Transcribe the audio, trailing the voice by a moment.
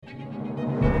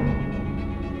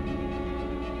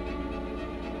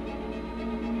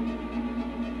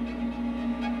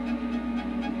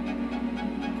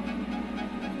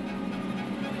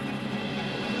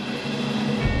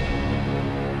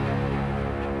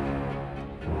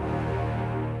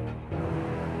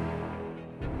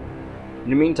In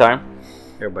the meantime,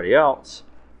 everybody else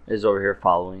is over here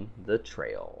following the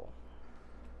trail.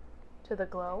 To the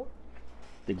glow?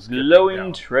 The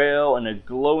glowing trail and a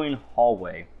glowing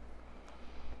hallway.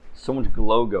 So much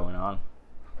glow going on.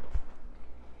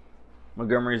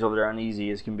 Montgomery's over there uneasy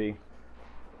as can be.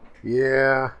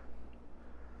 Yeah.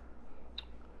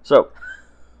 So,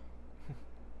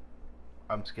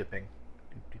 I'm skipping.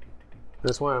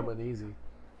 That's why I'm uneasy.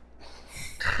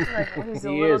 Like, he's a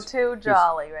He little is. too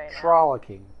jolly right now.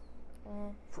 Frolicking.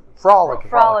 Frolicking.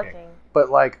 Frolicking. But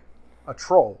like a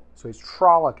troll. So he's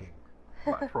frolicking.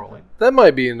 Not trolling. That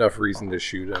might be enough reason to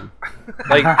shoot him.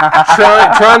 Like,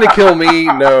 trying to kill me,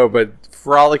 no, but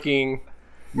frolicking.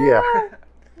 Yeah.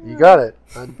 You got it.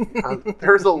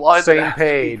 There's a line Same that has to be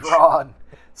page. drawn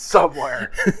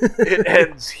somewhere. It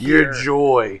ends here. Your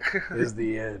joy is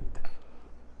the end.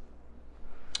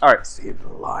 alright. See the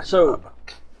line So, up.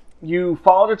 you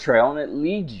follow the trail and it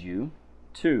leads you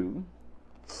to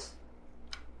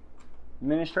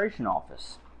administration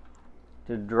office.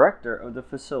 The director of the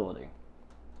facility.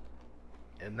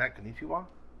 Isn't that Konnichiwa?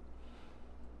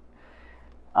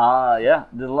 Yeah,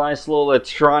 the nice little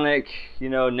electronic,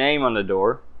 name on the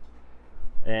door.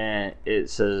 And it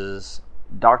says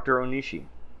Dr. Onishi.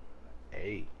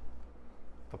 Hey.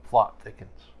 The plot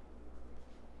thickens.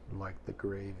 Like the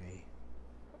gravy.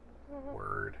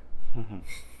 Word. And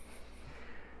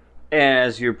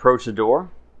as you approach the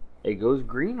door, it goes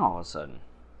green all of a sudden.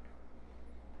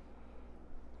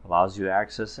 Allows you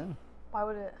access in. Why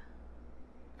would it?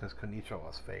 Because Konnichiwa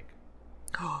was fake.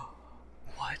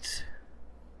 What?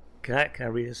 Can I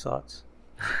read his thoughts?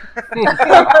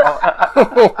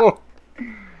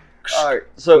 Alright,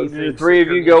 so the three of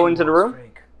you go into the room?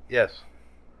 Yes.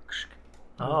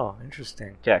 Oh,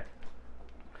 interesting. Okay.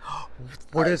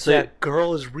 What if so- that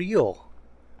girl is real?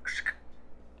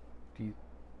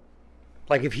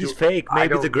 Like, if he's fake, I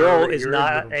maybe don't the know girl what is you're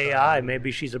not in, AI. Tom.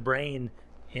 Maybe she's a brain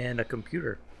in a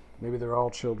computer. Maybe they're all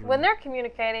children. When they're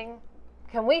communicating,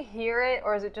 can we hear it,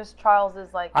 or is it just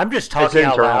Charles's like? I'm just It's talking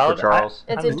out internal loud. for Charles.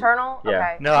 It's I'm- internal. Yeah.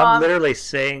 Okay. No, Well, I'm literally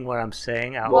saying what I'm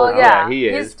saying out Well, loud. yeah, he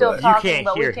is, he's still but- You talking, can't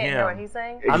but we hear can't him. hear what he's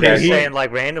saying. I'm Exactly. just saying,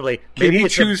 like, randomly. Can Maybe he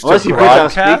it's a- choose Unless to he puts on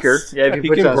broadcast? speaker. Yeah, if he he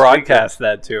puts can on broadcast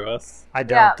that to us. I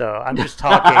don't, Yeah. though. I'm just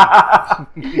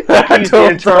talking. Keep the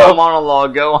internal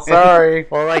monologue going. Sorry.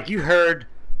 Well, like, you heard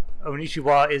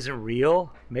Onishiwa isn't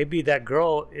real. Maybe that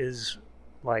girl is,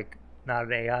 like, not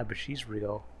an AI, but she's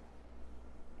real.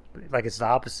 Like, it's the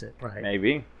opposite, right?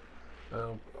 Maybe.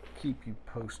 I'll keep you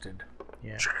posted.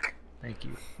 Yeah. Thank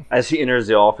you. As he enters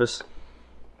the office.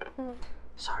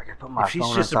 Sorry, I gotta put my If she's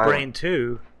phone just on a silent. brain,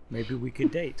 too, maybe we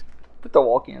could date. Put the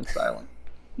walkie on silent.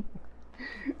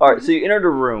 Alright, so you enter the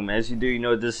room. As you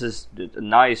do, this is a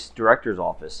nice director's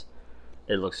office.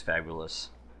 It looks fabulous.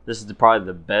 This is probably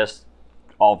the best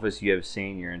office you have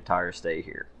seen your entire stay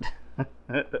here.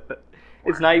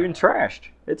 It's not even trashed.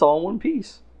 It's all in one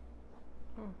piece.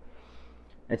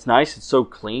 It's nice. It's so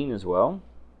clean as well.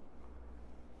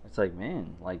 It's like,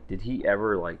 man, like, did he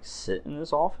ever, like, sit in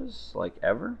this office? Like,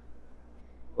 ever?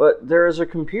 But there is a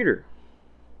computer.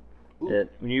 That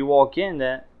when you walk in,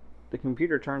 the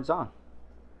computer turns on.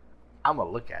 I'm going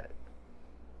to look at it.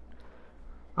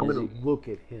 I'm Is going to look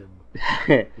at him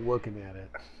looking at it.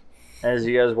 As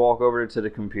you guys walk over to the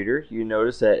computer, you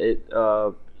notice that it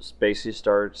basically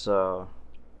starts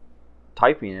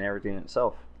typing and everything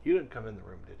itself. You didn't come in the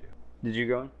room, did you? Did you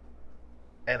go in?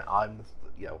 And I'm...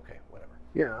 Yeah, okay, whatever.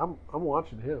 Yeah, I'm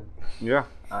watching him. Yeah.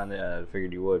 I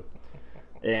figured you would.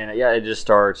 And yeah, it just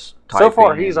starts typing. So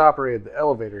far, he's and- operated the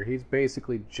elevator. He's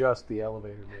basically just the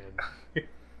elevator man.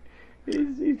 He's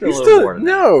done a He's little done, more than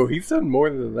that. no, he's done more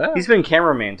than that. He's been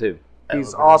cameraman too.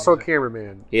 He's Elevator also music.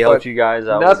 cameraman. He helped but you guys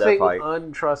out with that Nothing fight.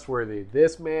 untrustworthy.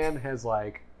 This man has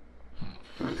like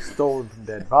stolen from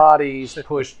dead bodies,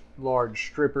 pushed large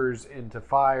strippers into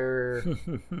fire.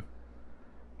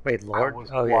 Wait, Lord? I was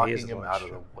Oh, yeah, he blocking is him Lord. out of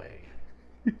the way.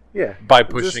 Yeah, By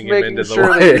just pushing him making into the sure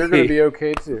that way. you're going to be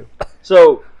okay too.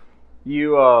 So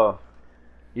you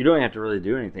don't have to really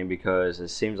do anything because it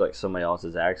seems like somebody else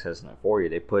is accessing it for you.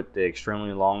 They put the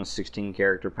extremely long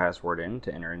 16-character password in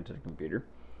to enter into the computer.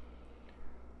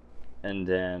 And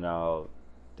then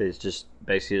it just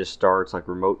basically just starts like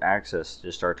remote access,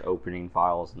 just starts opening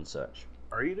files and such.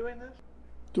 Are you doing this?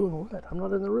 Doing what? I'm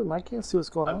not in the room. I can't see what's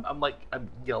going on. I'm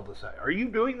yelled this out. Are you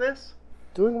doing this?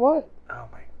 Doing what? Oh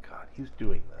my god, he's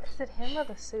doing this. Is it him or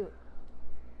the suit?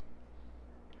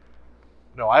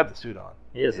 No, I have the suit on.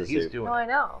 He has And the he's suit. doing No, I it.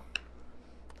 know.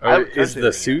 I haven't Is touched the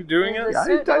anything suit doing Is it? the I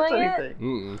didn't suit touch doing it? anything.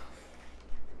 Mm-mm.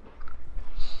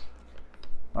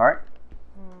 All right.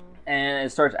 And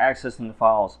it starts accessing the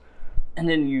files. And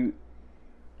then you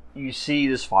see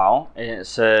this file, and it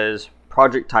says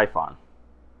Project Typhon.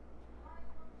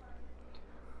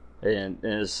 And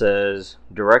it says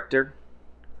director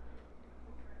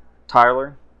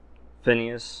Tyler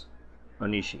Phineas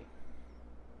Onishi.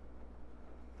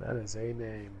 That is a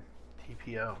name.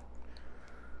 TPO.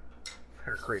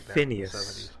 They're a great band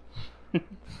Phineas. in the 70s.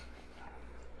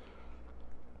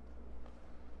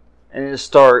 And it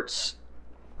starts,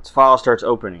 its file starts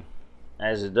opening.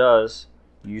 As it does,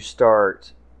 you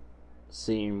start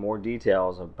seeing more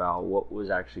details about what was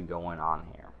actually going on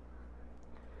here.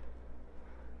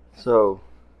 So,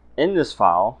 in this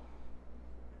file,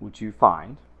 what you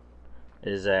find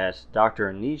is that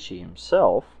Dr. Onishi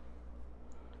himself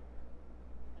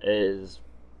is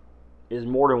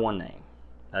more than one name.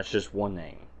 That's just one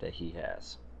name that he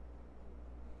has.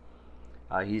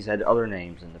 He's had other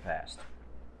names in the past.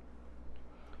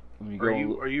 When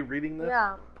you Are you reading this?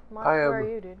 Yeah. Mark, I where am- are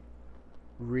you, dude?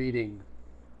 Reading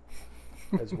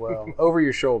as well. Over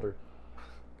your shoulder.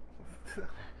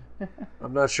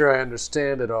 I'm not sure I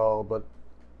understand it all, but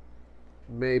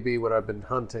maybe what I've been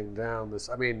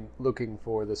looking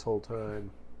for this whole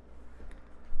time.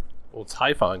 Well,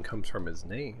 Typhon comes from his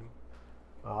name.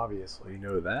 Obviously. We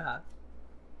know that.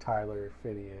 Tyler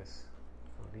Phineas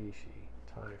Onishi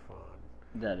Typhon.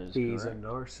 that is He's correct. a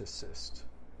narcissist.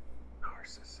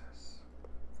 Narcissist.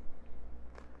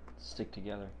 Stick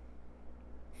together.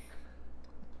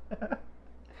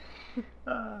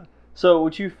 So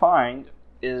what you find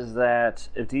is that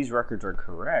if these records are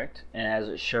correct, and as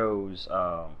it shows,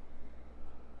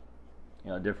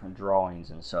 different drawings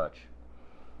and such,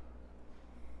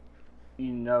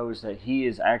 you notice that he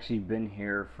has actually been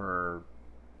here for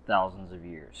thousands of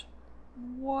years.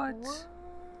 What?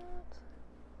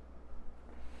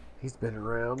 He's been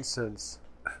around since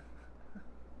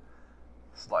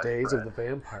Sliced days of bread. the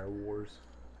Vampire Wars.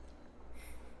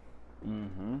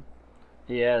 Mm-hmm.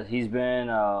 Yeah, he's been.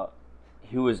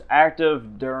 He was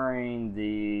active during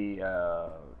the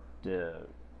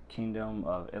Kingdom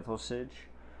of Ithilsig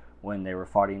when they were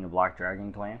fighting the Black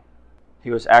Dragon clan. He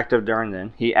was active during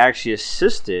then. He actually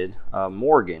assisted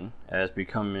Morgan as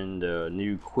becoming the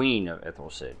new queen of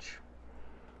Ithilsig.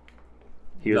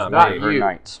 He was Not one me. of her you.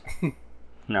 knights.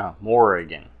 No,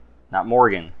 Morrigan. Not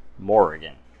Morgan.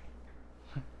 Morrigan.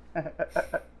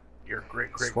 Your great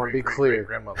Just wanna be great clear.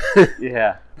 grandmother.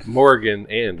 Yeah. Morgan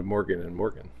and Morgan and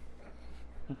Morgan.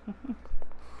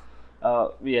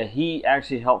 Yeah, he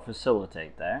actually helped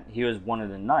facilitate that. He was one of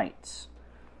the knights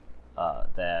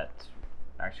that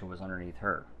actually was underneath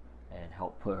her and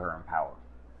helped put her in power.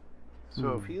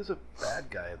 So if he's a bad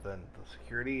guy, then the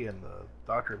security and the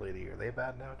doctor lady, are they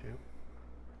bad now too?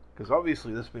 Because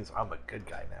obviously this means I'm a good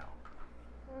guy now.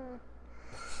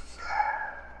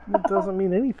 It doesn't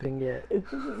mean anything yet. It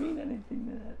doesn't mean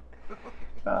anything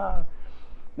that.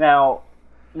 Now,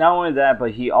 not only that,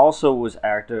 but he also was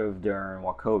active during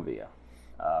Wachovia.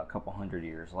 A couple hundred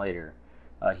years later,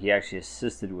 he actually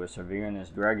assisted with Severinus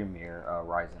Dragomir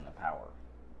rising to power.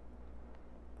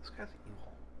 This guy's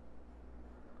evil.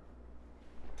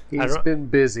 I He's don't- been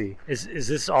busy. Is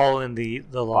this all in the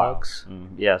logs?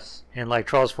 Yes. And like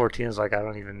Charles 14 is like, I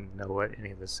don't even know what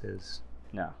any of this is.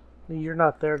 No. You're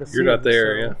not there to see. You're not it,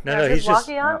 there, so- yeah. No, Is no, this he's just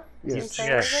walkie on? no. Is he Yes. saying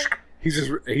Yeah. anything?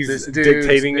 He's This dude's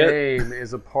dictating it. name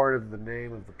is a part of the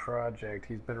name of the project.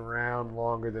 He's been around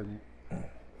longer than...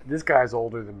 This guy's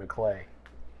older than McClay.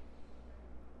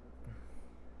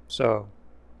 so.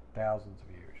 Thousands of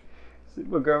years. Sid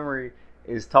Montgomery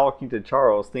is talking to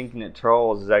Charles, thinking that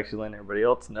Charles is actually letting everybody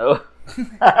else know.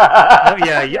 Oh,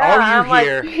 yeah, Yeah, all I'm you like,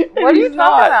 hear. what are you He's talking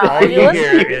not. about? All Are you you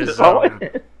hear listening?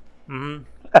 is. Mhm.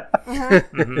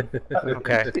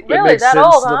 Okay. It Really, makes that sense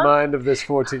old, to the huh? mind of this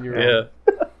 14-year-old.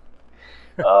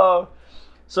 Yeah.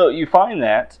 So you find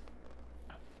that,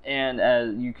 and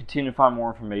as you continue to find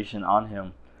more information on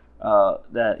him,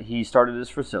 that he started this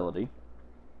facility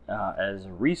as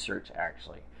research,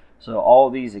 actually. So all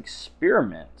these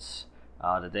experiments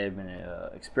that they have been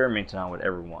experimenting on with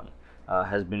everyone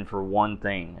has been for one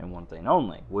thing and one thing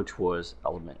only, which was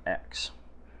Element X.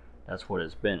 That's what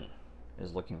it's been,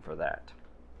 is looking for that.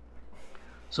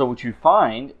 So what you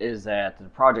find is that the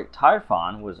Project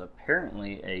Typhon was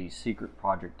apparently a secret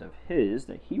project of his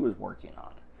that he was working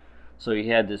on. So he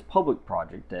had this public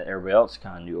project that everybody else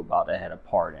kind of knew about, that had a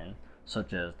part in,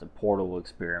 such as the portal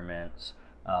experiments,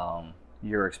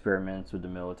 your experiments with the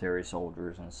military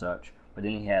soldiers and such. But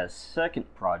then he had a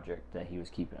second project that he was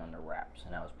keeping under wraps,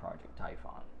 and that was Project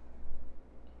Typhon.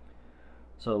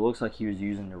 So it looks like he was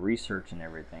using the research and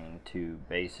everything to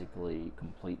basically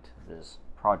complete this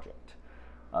project.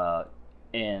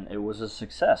 And it was a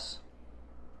success.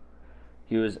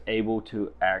 He was able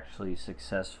to actually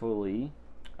successfully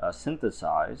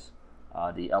synthesize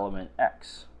the element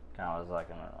X, kind of as like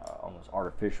an almost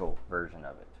artificial version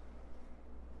of it.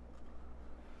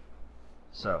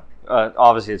 So,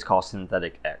 obviously it's called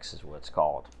Synthetic X is what it's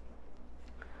called.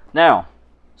 Now,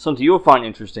 something you'll find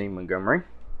interesting, Montgomery.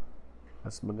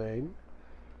 That's my name.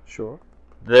 Sure.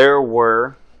 There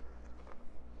were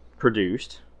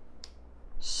produced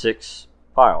 6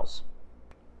 files.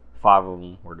 5 of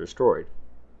them were destroyed.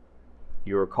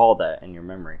 You recall that in your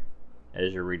memory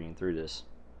as you're reading through this.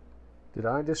 Did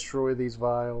I destroy these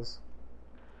vials?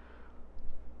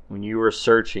 When you were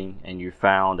searching and you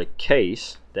found a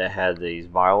case that had these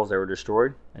vials that were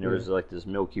destroyed, and there was like this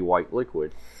milky white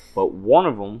liquid, but one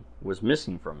of them was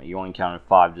missing from it. You only counted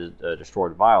 5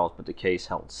 destroyed vials, but the case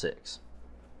held 6.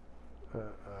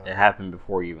 It happened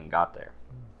before you even got there.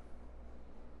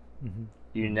 Mm-hmm.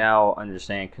 You now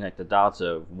understand, connect the dots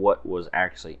of what was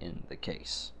actually in the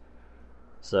case.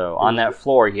 So on that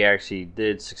floor, he actually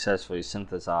did successfully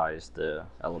synthesize the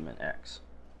element X.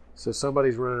 So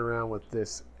somebody's running around with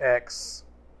this X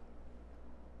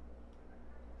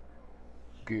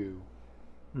goo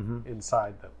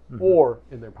inside them, or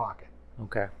in their pocket.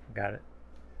 Okay, got it.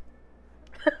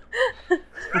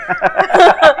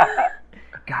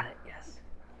 Got it. Yes.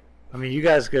 I mean, you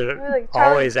guys could Like, Charlie-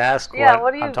 always ask. Yeah,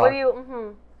 what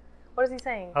what is he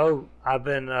saying? Oh, I've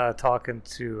been talking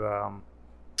to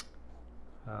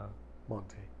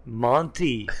Monty.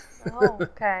 Monty. Oh,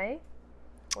 okay.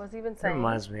 What's he been That saying?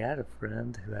 reminds me, I had a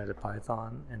friend who had a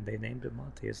python, and they named it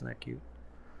Monty. Isn't that cute?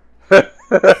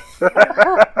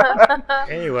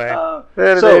 Anyway,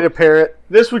 And So- a parrot.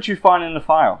 This is what you find in the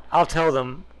file. I'll tell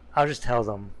them. I'll just tell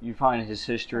them. You find his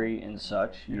history and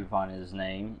such. You find his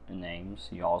name and names.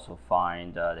 You also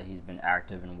find that he's been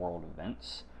active in world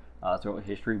events throughout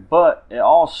history. But it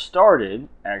all started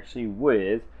actually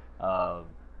with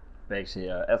basically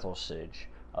Ethelsige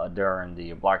during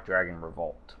the Black Dragon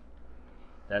Revolt.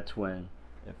 That's when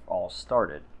it all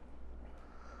started.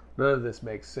 None of this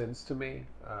makes sense to me.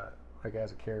 Like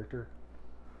as a character,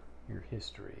 your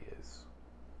history is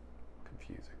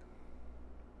confusing.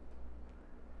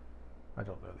 I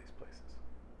don't know these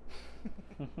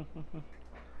places.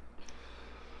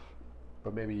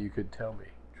 But maybe you could tell me,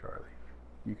 Charlie.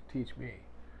 You could teach me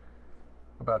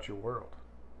about your world.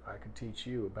 I could teach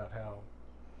you about how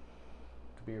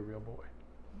to be a real boy.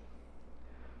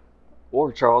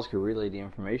 Or Charles could relay the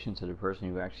information to the person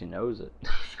who actually knows it.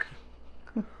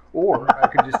 Or I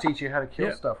could just teach you how to kill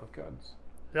Yeah. stuff with guns.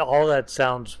 All that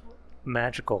sounds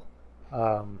magical.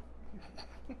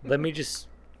 Let me just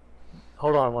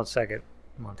hold on one second,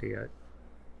 Monty. I'm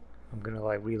gonna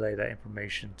relay that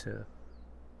information to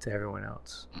everyone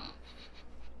else,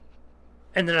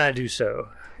 and then I do so.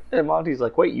 And Monty's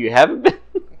like, wait, you haven't been?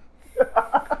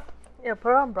 Yeah,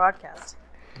 put it on broadcast.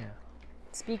 Yeah.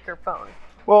 Speakerphone.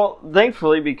 Well,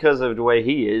 thankfully, because of the way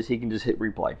he is, he can just hit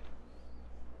replay.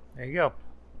 There you go.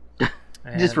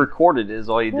 He just recorded it is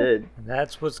all he did. And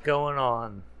that's what's going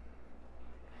on.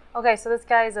 Okay, so this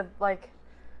guy is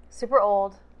super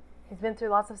old. He's been through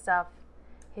lots of stuff.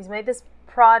 He's made this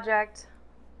project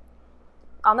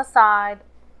on the side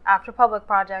after public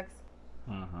projects.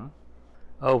 Mm-hmm.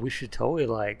 Oh, we should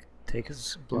totally take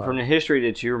his blood. From the history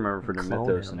that you remember for the Clone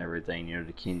mythos him. and everything,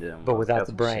 the kingdom, But of without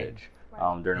the brain.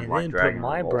 Ethelsige, during the and Black then Dragon put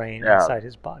my Revolt. brain Yeah, inside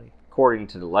his body. according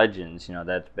to the legends,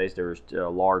 that's basically there was a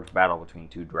large battle between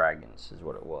 2 dragons, is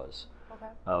what it was. Okay.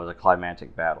 It was a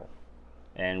climatic battle,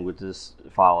 and with this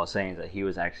file is saying that he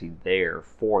was actually there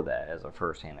for that as a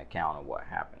first-hand account of what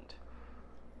happened,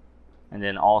 and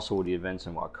then also with the events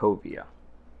in Wachovia.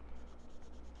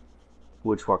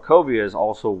 Which Wachovia is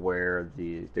also where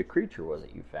the creature was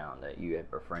that you found that you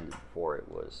had befriended before it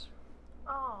was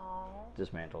Oh.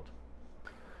 dismantled.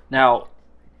 Now,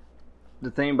 the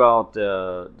thing about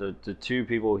the 2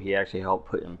 people he actually helped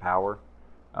put in power,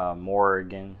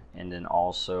 Morrigan and then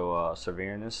also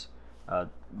Severnus,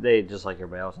 they, just like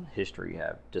everybody else in history,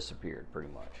 have disappeared pretty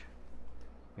much.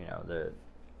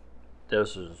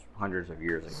 This was hundreds of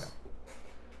years ago.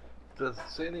 Does it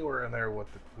say anywhere in there who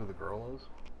the girl is?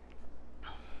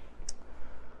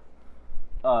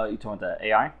 You talking about the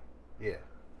AI? Yeah.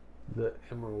 The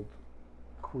Emerald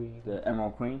Queen. The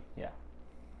Emerald Queen? Yeah.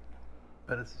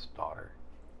 But it's his daughter.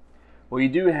 Well, you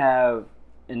do have,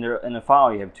 in the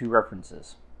file, you have 2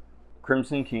 references.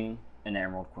 Crimson King and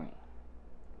Emerald Queen.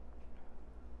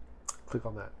 Click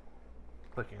on that.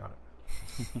 Clicking on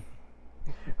it.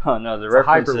 Oh, no, the It's a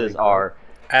references hyperlink, are...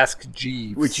 Ask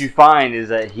Jeeves. What you find is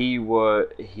that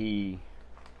he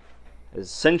has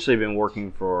essentially been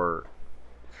working for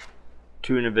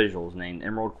 2 individuals named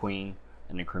Emerald Queen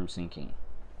and the Crimson King.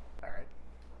 Alright.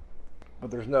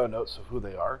 But there's no notes of who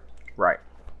they are. Right.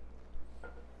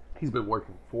 He's been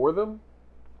working for them?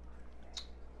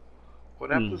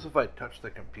 What happens if I touch the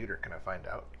computer? Can I find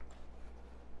out?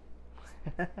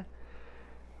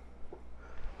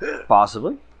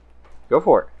 Possibly. Go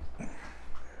for it.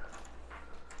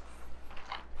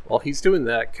 While he's doing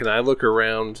that, can I look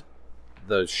around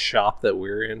the shop that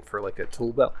we're in for like a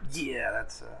tool belt? Yeah,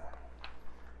 that's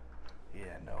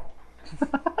yeah, no.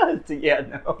 Yeah,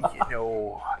 no. You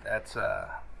know, that's a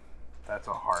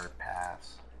hard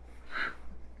pass.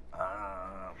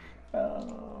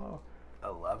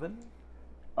 11?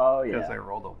 Oh, Because yeah. I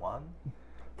rolled a 1.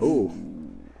 Ooh.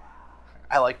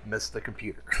 I missed the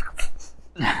computer.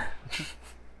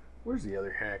 Where's the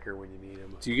other hacker when you need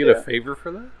him? Do you get a favor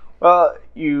for that?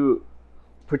 You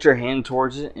put your hand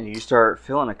towards it and you start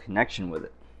feeling a connection with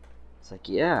it. It's like,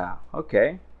 yeah,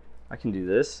 okay, I can do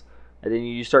this. And then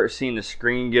you start seeing the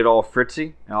screen get all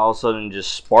fritzy and all of a sudden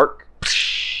just spark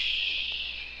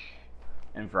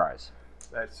and fries.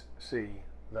 That's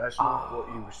not what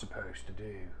you were supposed to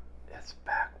do. It's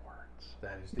backwards.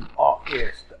 That is the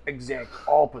exact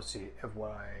opposite of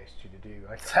what I asked you to do.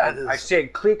 That is I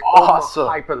said click awesome.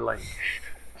 on the hyperlink.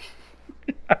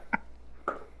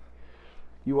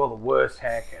 You are the worst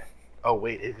hacker. Oh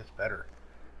wait, it gets better.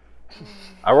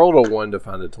 I rolled a 1 to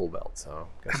find a tool belt, so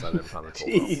guess I didn't find a tool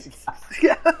belt.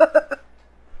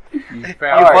 You You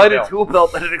found find it. a tool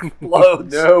belt and it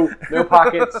explodes. No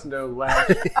pockets, no latch,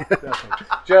 nothing.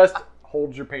 Just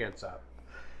hold your pants up.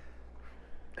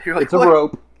 You're like, It's a "What?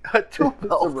 rope. A tool It's a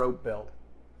belt. rope belt.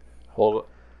 Hold on.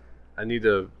 I need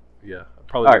to, I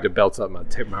probably All need to belt up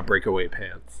my breakaway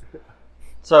pants.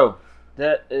 So,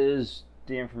 that is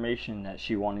the information that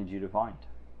she wanted you to find.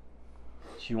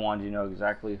 She wanted you to know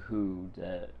exactly who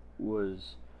that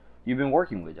was you've been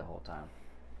working with the whole time.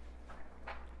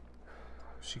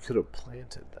 She could have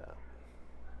planted that.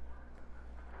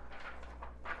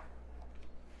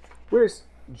 Where's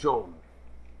John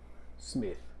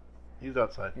Smith? He's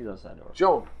outside. He's outside door.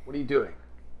 John, what are you doing?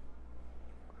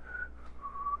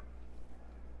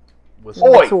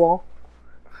 Against the wall.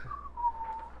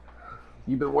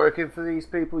 You've been working for these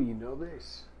people, you know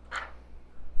this.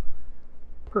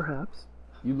 Perhaps.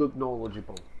 You look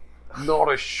knowledgeable.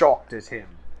 Not as shocked as him.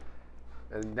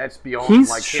 And that's beyond He's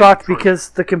like shocked him. because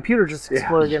the computer just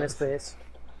exploded in his face.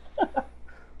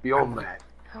 Beyond that.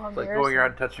 How It's like going embarrassing.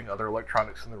 around touching other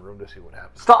electronics in the room to see what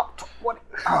happens. Stop! What?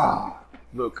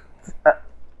 Look,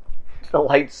 The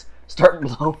lights start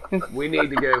blowing. we need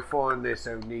to go find this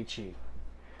Onichi.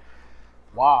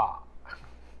 Wow.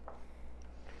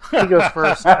 He goes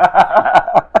first.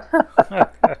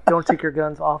 Don't take your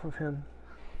guns off of him.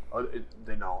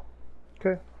 They're not.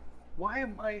 Okay. Why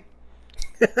am I?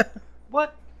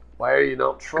 What? Why are you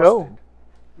not trusted? Go.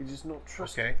 You're just not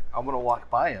trusted. Okay, I'm gonna walk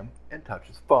by him and touch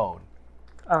his phone.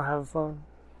 I don't have a phone.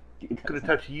 I'm gonna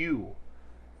touch you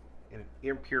in an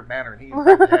impure manner, and he's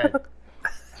right in the head.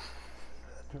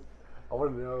 I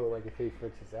want to know, like, if he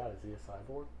fritzes out, is he a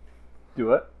cyborg? Do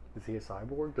what? Is he a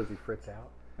cyborg? Does he fritz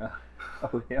out?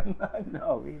 Oh, him?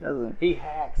 No, he doesn't. He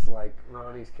hacks like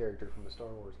Ronnie's character from the Star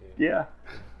Wars game. Yeah.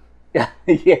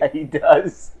 Yeah, he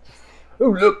does. Oh,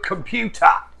 look, computer!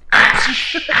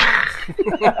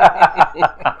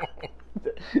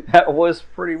 That was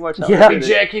pretty much how Yeah. he did it.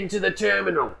 Jack into the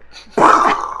terminal.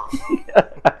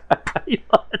 Pretty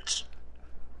much.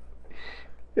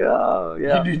 Yeah,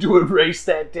 yeah. You need to erase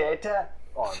that data?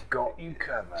 I've got you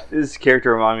covered. This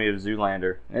character reminded me of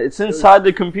Zoolander. It's inside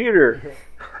the computer.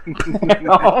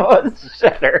 Oh, it's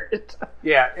shattered.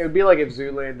 Yeah, it would be like if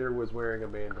Zoolander was wearing a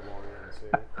Mandalorian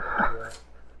suit.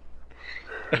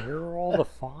 Where are all the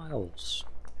files?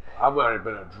 I might have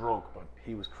been a drunk, but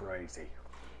he was crazy.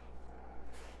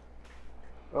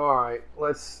 Alright,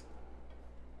 we're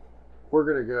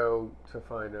gonna go to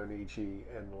find Onichi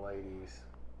and the ladies.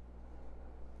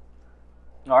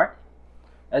 All right.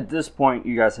 At this point,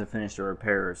 you guys have finished the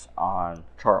repairs on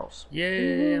Charles.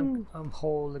 Yeah, I'm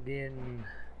whole again.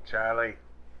 Charlie,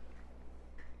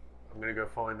 I'm gonna go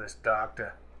find this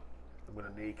doctor. I'm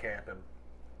gonna kneecap him.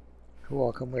 Who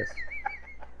I'll come with?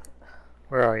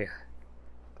 Where are you?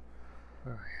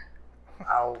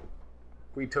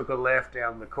 We took a left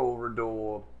down the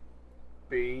corridor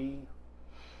B,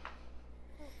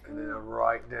 and then a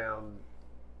right down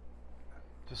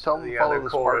Just tell him the to follow other the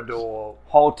sparks. corridor.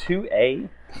 Hall 2A.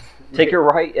 Take a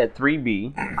right at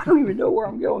 3B. I don't even know where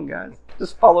I'm going, guys.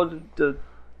 Just follow the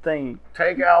thing.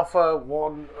 Take Alpha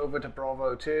 1 over to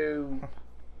Bravo 2.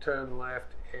 Turn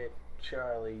left at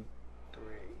Charlie 3.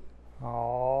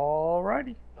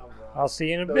 Alrighty. Alright. I'll see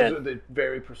you in a Those bit. are the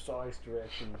very precise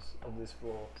directions of this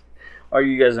floor. Are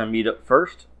you guys going to meet up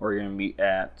first, or are you going to meet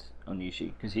at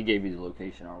Onishi? Because he gave you the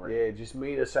location already. Yeah, just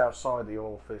meet us outside the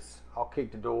office. I'll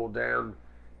kick the door down.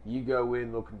 You go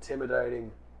in, look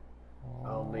intimidating.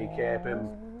 I'll kneecap him.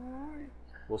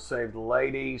 We'll save the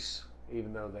ladies,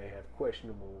 even though they have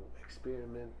questionable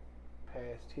experiment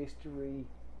past history.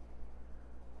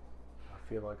 I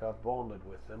feel like I've bonded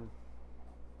with them.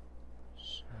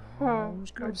 I'm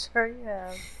sure you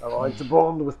have. I like to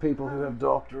bond with people who have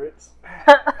doctorates.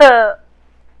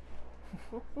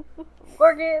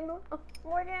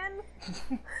 Morgan.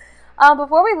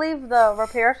 Before we leave the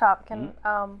repair shop, can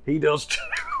He does too.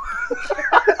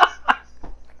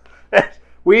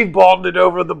 We've bonded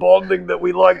over the bonding that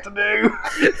we like to do.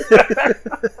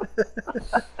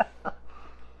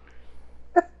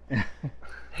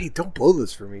 Hey, don't blow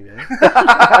this for me, man.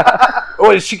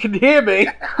 Oh, she can hear me.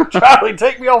 Charlie,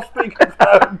 take me off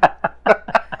speakerphone.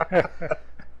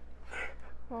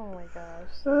 oh my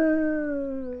gosh.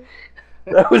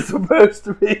 That was supposed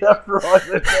to be a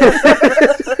private.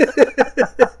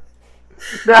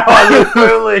 Now I look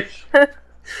foolish.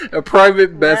 A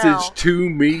private message Now. to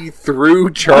me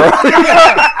through Charlie.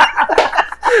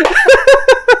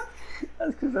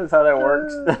 That's because that's how that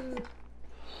works.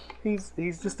 He's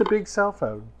just a big cell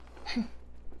phone.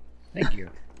 Thank you.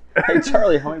 Hey,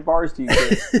 Charlie, how many bars do you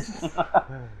get?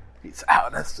 He's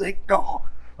out of signal.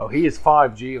 Oh, he is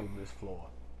 5G on this floor.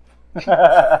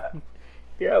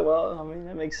 Yeah, well, I mean,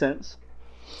 that makes sense.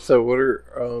 So what are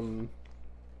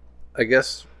I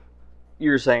guess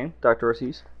You were saying, Dr.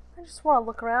 Ortiz? I just want to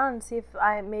look around and see if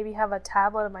I maybe have a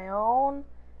tablet of my own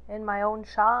in my own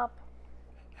shop,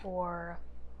 or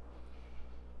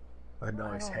A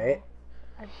nice don't hat,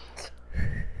 I-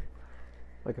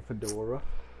 like a fedora.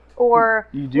 or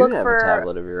You do look have for a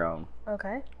tablet of your own.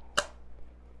 Okay.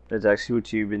 That's actually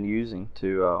what you've been using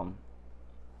to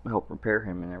help repair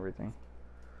him and everything.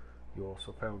 You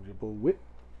also found your bullwhip.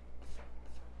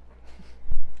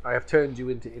 I have turned you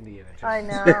into Indiana Jones. I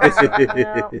know.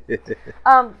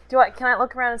 Can I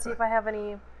look around and see if I have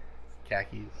any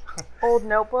Khakis. old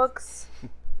notebooks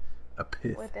a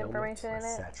pith with helmet? information in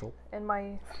it Satchel. in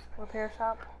my repair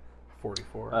shop?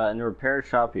 44. In the repair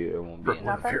shop, it won't be in the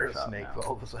Nothing? repair You're a shop snake now.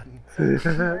 all of a sudden.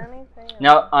 Anything?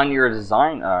 Now, on your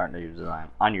design,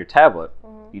 on your tablet,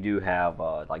 Mhm. you do have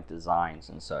like designs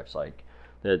and such. Like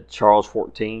the Charles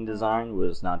 14 design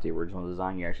was not the original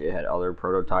design. You actually had other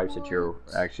prototypes that you're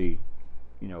actually,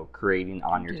 creating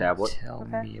on your tablet. Tell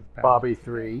Okay. me about Bobby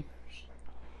 3.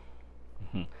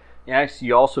 Yeah, actually,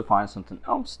 you also find something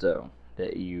else though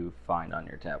that you find on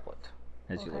your tablet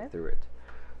as you Okay. look through it.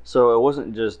 So it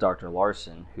wasn't just Dr.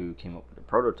 Larson who came up with the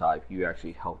prototype. You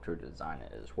actually helped her design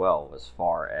it as well, as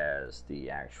far as the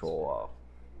actual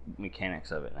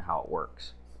mechanics of it and how it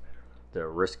works. The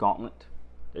wrist gauntlet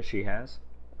that she has.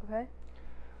 Okay.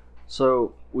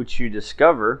 So what you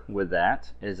discover with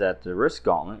that is that the wrist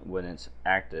gauntlet, when it's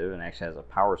active and actually has a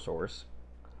power source,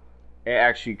 it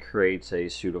actually creates a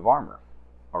suit of armor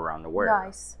around the wearer.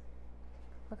 Nice.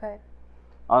 Okay.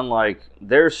 Unlike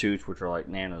their suits, which are like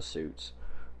nano suits,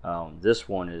 this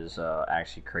one is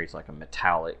actually creates like a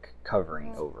metallic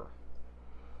covering over.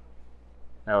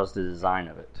 That was the design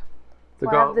of it. The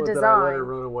Well, I have the gauntlet that I let her design.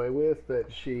 run away with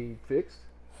that she fixed.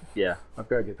 Yeah. I've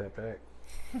got to get that back.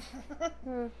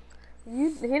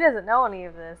 He doesn't know any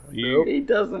of this. He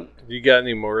doesn't. You got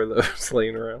any more of those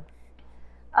laying around?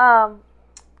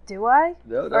 Do I?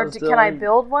 No, that Or was can I the-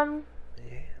 build one?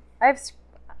 I have.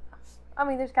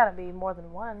 There's got to be more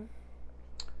than one.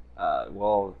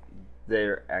 Well,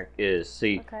 there is.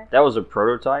 See, Okay. that was a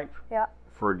prototype. Yeah.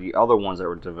 For the other ones that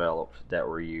were developed that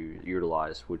were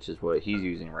utilized, which is what he's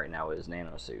using right now, is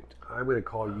nanosuit. I'm going to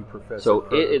call you Professor. So it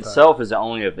Prototype. itself is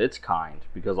only of its kind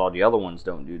because all the other ones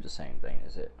don't do the same thing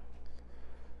as it.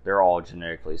 They're all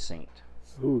genetically synced.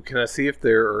 Ooh, can I see if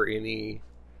there are any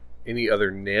other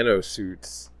nano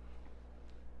suits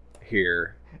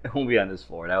here? It won't be on this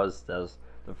floor. That was the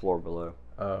floor below.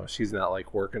 Oh, she's not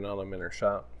like working on them in her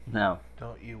shop. No.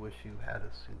 Don't you wish you had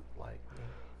a suit like me?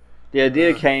 The idea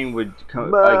again with the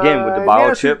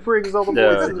biochip. Brings all the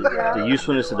voices of The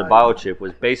usefulness of the biochip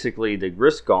was basically the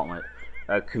wrist gauntlet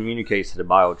communicates to the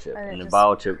biochip, And it and the just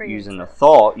biochip creates using the it.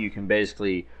 thought, you can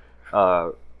basically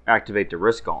activate the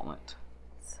wrist gauntlet.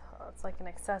 So it's like an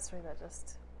accessory that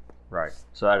just. Right.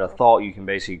 So at a thought, you can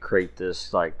basically create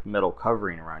this like metal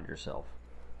covering around yourself.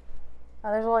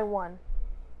 There's only one,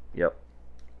 Yep.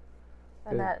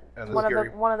 and Yeah. that And one the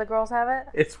of the girls have it.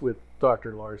 It's with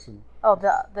Dr. Larson. Oh,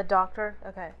 the doctor.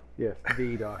 Okay. Yes,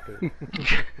 the doctor.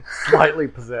 Slightly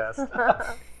possessed.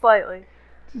 Slightly.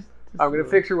 I'm going to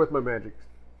fix her with my magic.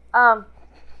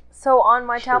 So on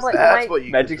my tablet, That's can what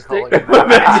you Magic guys are stick?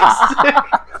 calling it.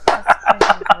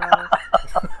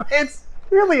 It's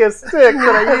really a stick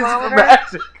that I use for Thermometer?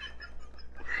 magic.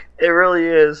 It really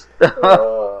is.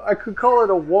 I could call it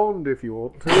a wand if you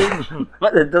want to.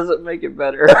 But it doesn't make it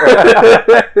better.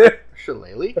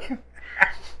 Shillelagh?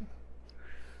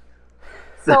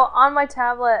 So on my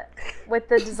tablet with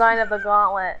the design of the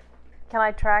gauntlet, can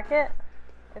I track it?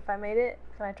 If I made it,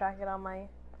 can I track it on my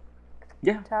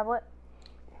Yeah. tablet?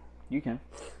 You can.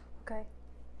 Okay.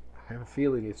 I have a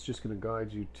feeling it's just going to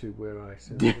guide you to where I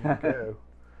said you to go.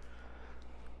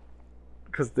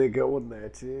 Because they're going there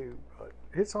too. But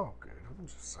it's all good. I'm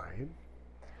just saying.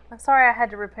 I'm sorry I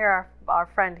had to repair our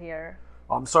friend here.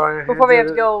 I'm sorry. I Before had we have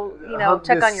to go, hunt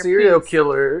check this on your serial peeps.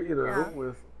 killer, Yeah.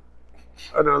 with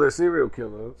another serial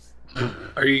killer.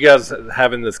 Are you guys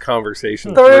having this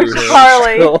conversation Through him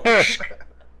Charlie. still?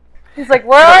 He's like,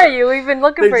 "Where are you? We've been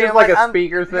looking There's for you." just I'm like a I'm-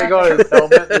 speaker thing on his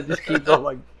helmet that just keeps on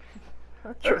like.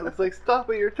 Charlie's like, stop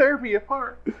it, you're tearing me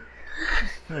apart.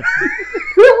 Why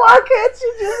can't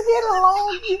you just get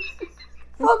along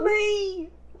for me?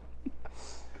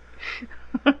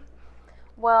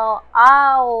 Well,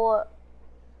 I'll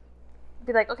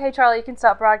be like, "Okay, Charlie, you can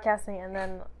stop broadcasting," and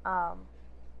then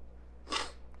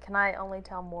can I only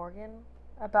tell Morgan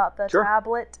about the Sure.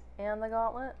 tablet and the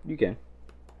gauntlet? You can.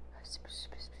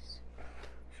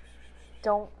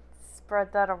 Don't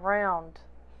spread that around.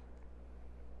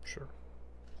 Sure.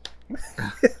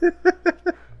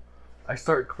 I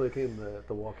start clicking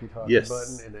the walkie-talkie Yes.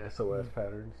 button in SOS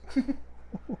patterns.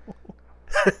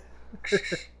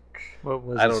 What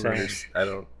was I it don't saying? understand. I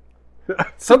don't.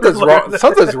 Something's wrong.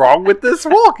 Something's wrong with this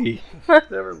walkie.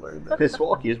 Never learned that. This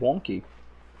walkie is wonky.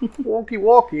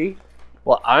 Walkie.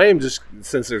 Well, I am just,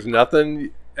 since there's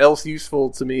nothing else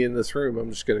useful to me in this room, I'm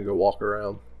just gonna go walk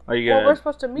around. Are you Well, gonna we're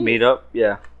supposed to meet. up?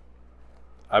 Yeah.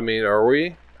 I mean, are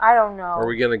we? I don't know. Are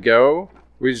we gonna go?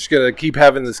 We're just gonna keep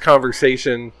having this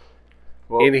conversation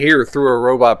Well, in here through a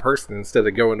robot person instead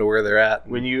of going to where they're at.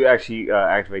 when you actually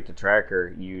activate the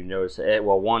tracker, you notice that,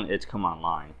 well, one, it's come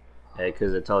online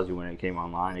because it tells you when it came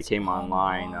online. It came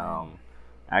online.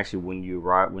 Actually,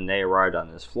 when they arrived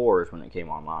on this floor is when it came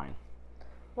online.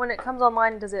 When it comes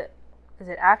online, is it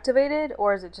activated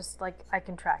or is it just like I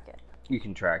can track it? You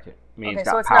can track it. I mean, Okay, it's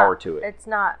so got it's power not, to it. It's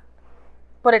not,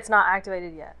 but it's not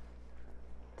activated yet.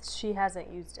 She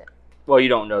hasn't used it. Well, you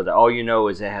don't know that. All you know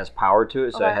is it has power to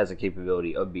it, so Okay. it has the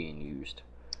capability of being used.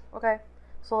 Okay,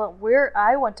 so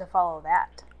I want to follow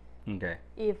that, Okay.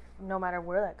 if no matter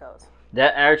where that goes.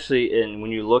 That actually, and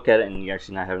when you look at it, and you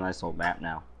actually now have a nice little map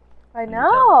now. I your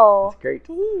know. It's great.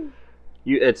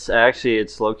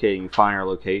 It's locating. Final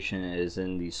location is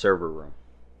in the server room.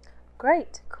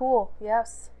 Great, cool,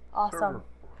 yes, awesome.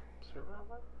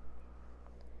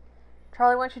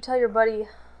 Charlie, why don't you tell your buddy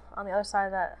on the other side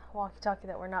of that walkie-talkie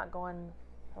that we're not going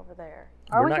over there?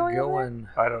 Are We're we not going over there? going.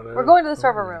 I don't know. We're going to the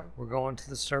server room. We're going to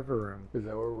the server room. Is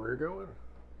that where we're going?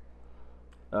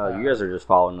 You guys are just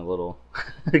following a little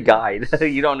guide.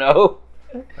 You don't know.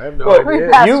 I have no Well, We idea.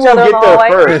 passed You each will other get on the there way.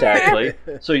 first, actually.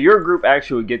 So your group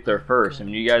actually would get there first, and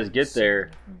when you guys get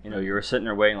there, you were sitting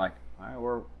there waiting, like, all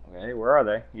right, where are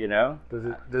they?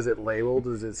 Does it label?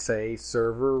 Does it say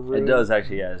server room? It does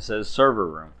actually. Yeah, it says server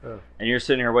room, Oh. and you're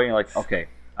sitting here waiting, like, okay,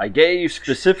 I gave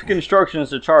specific instructions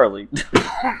to Charlie,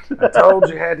 I told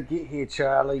you how to get here,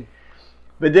 Charlie.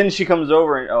 but then she comes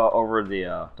over over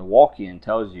the walkie and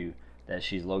tells you that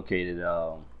she's located.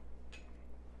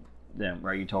 Them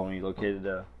right? You told me you located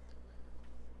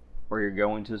where you're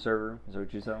going to the server room. Is that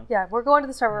what you said? Yeah, we're going to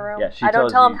the server room. Yeah, she I don't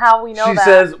tells tell him you- how we know She that.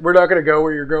 says we're not going to go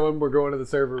where you're going. We're going to the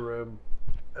server room.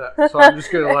 So I'm just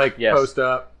going to Yes. post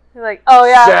up. You're like, oh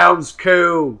yeah. Sounds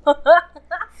cool.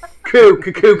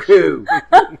 Coo.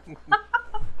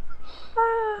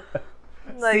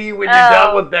 Like, See you when you're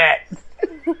done with that.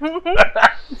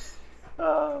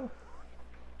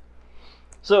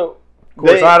 So, Of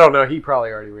course, I don't know. He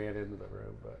probably already ran into the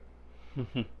room, but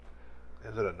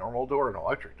Is it a normal door or an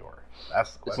electric door?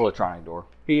 That's the it's an question. electronic door.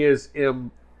 he is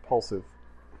impulsive.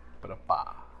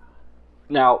 Ba-da-ba.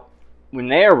 Now, when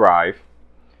they arrive,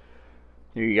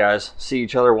 you guys see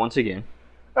each other once again.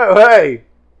 Oh, hey.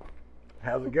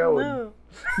 How's it going?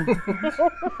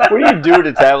 What do you do with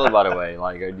the tablet, by the way?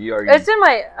 Like, are you It's in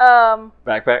my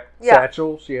backpack? yeah.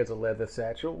 Satchel. She has a leather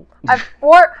satchel. I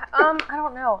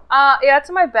don't know. Yeah, it's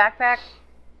in my backpack,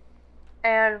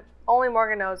 and only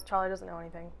Morgan knows. Charlie doesn't know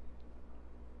anything.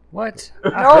 What?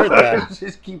 No. I heard that.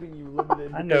 Just keeping you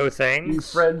limited. I know You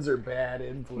things. friends are bad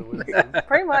influences.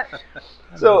 Pretty much.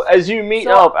 So, as you meet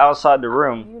So- up outside the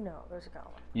room, You know, there's a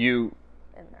gauntlet you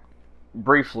in there.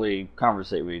 briefly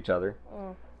conversate with each other.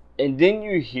 Mm. And then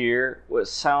you hear what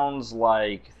sounds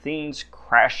like things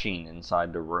crashing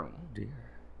inside the room. Dear.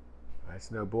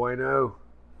 That's no bueno.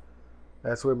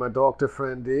 That's where my doctor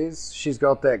friend is. She's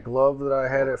got that glove that I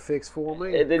had her fix for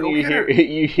me. And then Go you get her.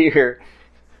 hear,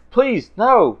 please,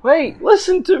 no, wait,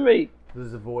 listen to me. This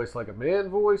is a voice like a man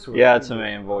voice? Or Yeah, it's a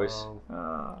man voice.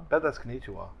 Bet that's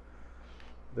Konnichiwa.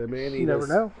 The man You never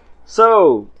know.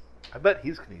 So, I bet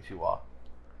he's Konnichiwa.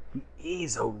 He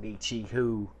is Onichi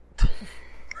who.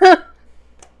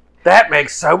 That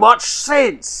makes so much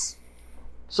sense.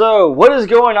 what is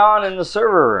going on in the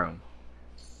server room?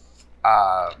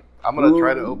 I'm gonna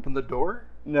try to open the door.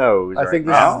 No, I think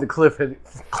this now. is the cliffhanger.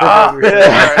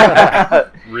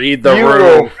 Read the You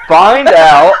room. will find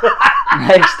out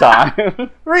next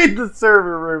time. Read the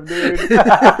server room, dude.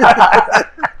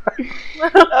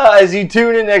 As you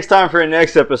tune in next time for the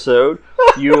next episode,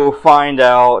 you will find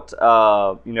out,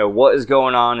 what is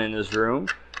going on in this room.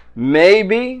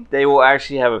 Maybe they will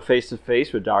actually have a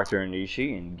face-to-face with Dr.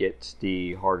 Onishi and get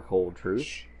the hard, cold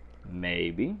truth.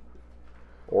 Maybe.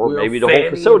 Or Will maybe the whole Fanny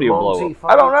facility and will blow Monty up.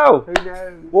 I don't know. fight? Who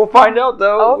knows? We'll find out,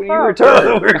 though, when you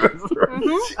return.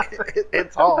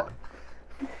 It's on.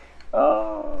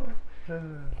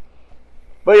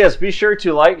 But yes, be sure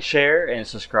to like, share, and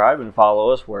subscribe, and follow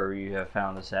us wherever you have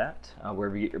found us at,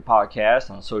 wherever you get your podcast,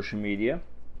 on social media.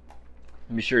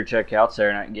 And be sure to check out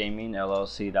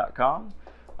SaturdayNightGamingLLC.com.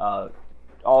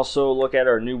 Also, look at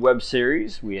our new web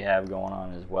series we have going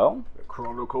on as well. The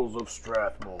Chronicles of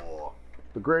Strathmore.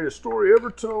 The greatest story ever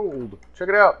told. Check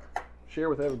it out. Share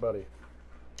with everybody.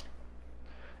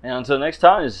 And until next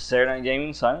time, this is Saturday Night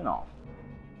Gaming signing off.